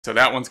So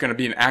that one's going to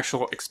be an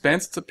actual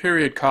expense. It's a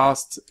period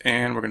cost,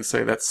 and we're going to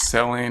say that's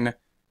selling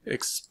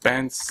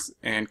expense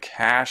and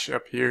cash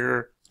up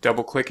here,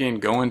 double clicking,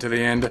 going to the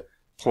end,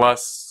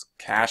 plus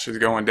cash is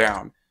going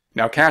down.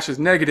 Now cash is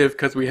negative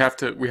because we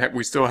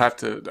still have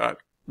to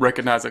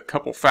recognize a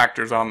couple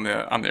factors on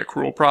the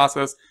accrual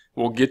process.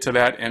 We'll get to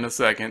that in a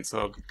second,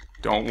 so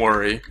don't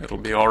worry, it'll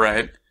be all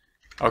right.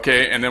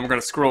 Okay, and then we're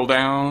going to scroll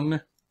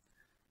down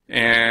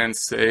and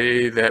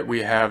say that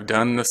we have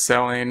done the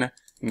selling.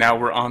 Now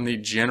we're on the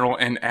general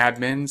and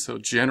admin. So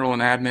general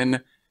and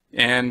admin,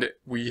 and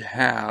we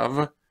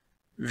have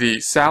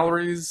the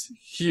salaries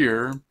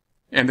here,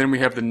 and then we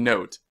have the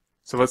note.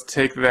 So let's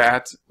take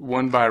that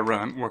one by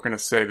one. We're going to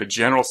say the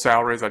general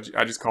salaries, I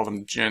just call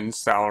them gen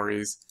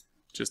salaries,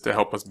 just to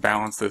help us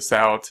balance this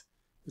out.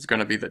 It's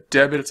going to be the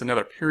debit. It's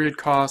another period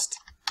cost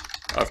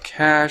of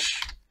cash,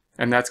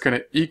 and that's going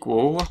to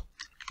equal,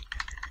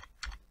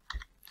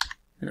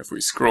 and if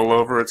we scroll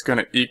over, it's going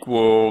to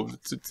equal,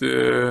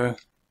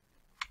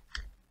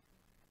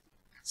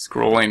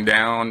 scrolling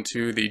down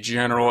to the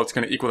general, it's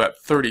going to equal that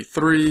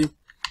 33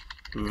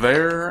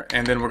 there,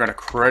 and then we're going to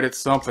credit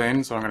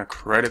something. So I'm going to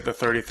credit the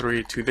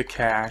 33 to the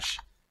cash,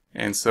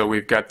 and so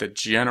we've got the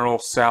general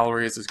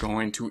salaries is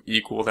going to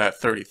equal that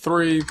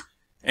 33,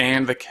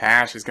 and the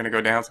cash is going to go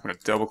down. So I'm going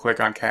to double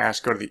click on cash,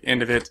 go to the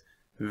end of it.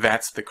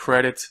 That's the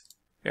credit,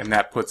 and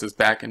that puts us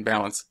back in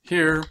balance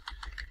here.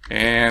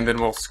 And then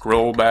we'll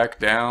scroll back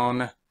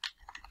down,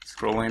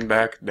 scrolling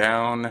back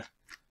down,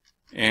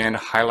 and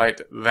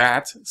highlight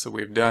that. So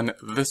we've done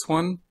this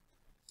one.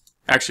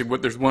 Actually,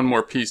 there's one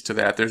more piece to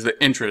that. There's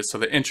the interest. So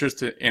the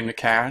interest in the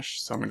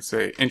cash. So I'm going to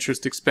say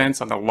interest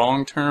expense on the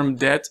long-term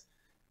debt.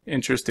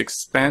 Interest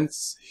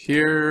expense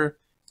here.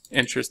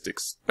 Interest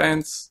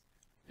expense.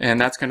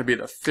 And that's going to be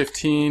the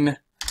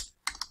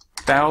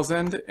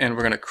 15,000. And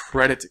we're going to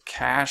credit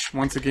cash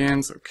once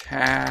again. So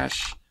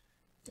cash.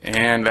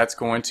 And that's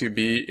going to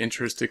be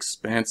interest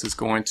expense is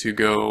going to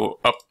go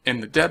up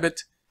in the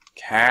debit.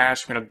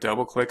 Cash, I'm going to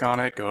double click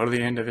on it, go to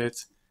the end of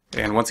it.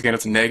 And once again,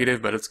 it's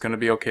negative, but it's going to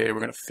be okay.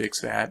 We're going to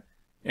fix that.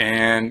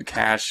 And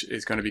cash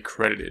is going to be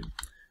credited.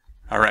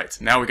 All right,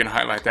 now we can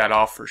highlight that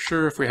off for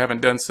sure if we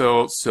haven't done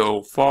so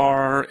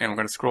far. And we're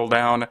going to scroll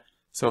down.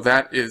 So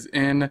that is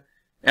in.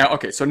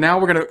 Okay, so now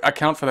we're going to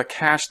account for the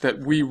cash that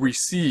we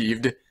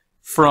received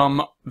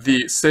from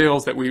the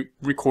sales that we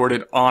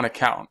recorded on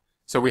account.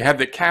 So we had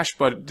the cash,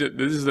 but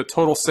this is the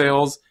total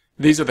sales.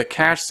 These are the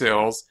cash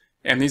sales,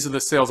 and these are the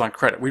sales on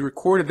credit. We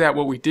recorded that.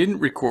 What we didn't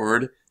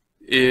record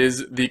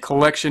is the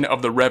collection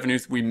of the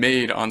revenues we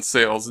made on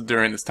sales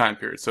during this time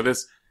period. So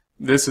this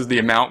is the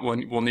amount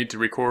we'll need to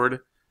record.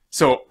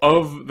 So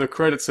of the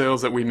credit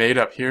sales that we made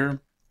up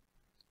here,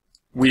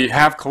 we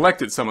have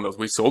collected some of those.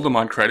 We sold them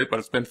on credit, but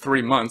it's been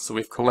 3 months, so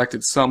we've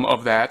collected some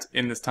of that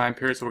in this time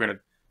period. So we're going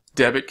to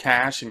debit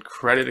cash and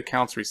credit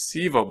accounts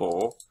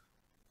receivable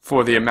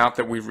for the amount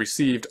that we've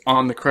received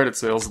on the credit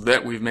sales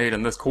that we've made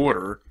in this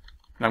quarter.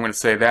 And I'm going to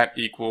say that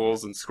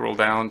equals, and scroll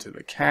down to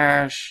the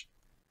cash.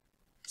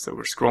 So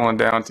we're scrolling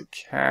down to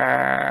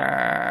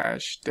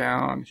cash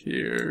down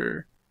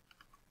here.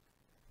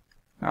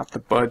 Not the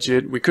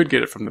budget. We could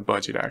get it from the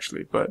budget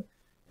actually, but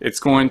it's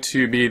going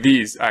to be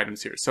these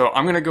items here. So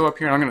I'm going to go up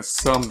here and I'm going to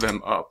sum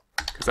them up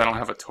because I don't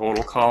have a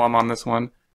total column on this one.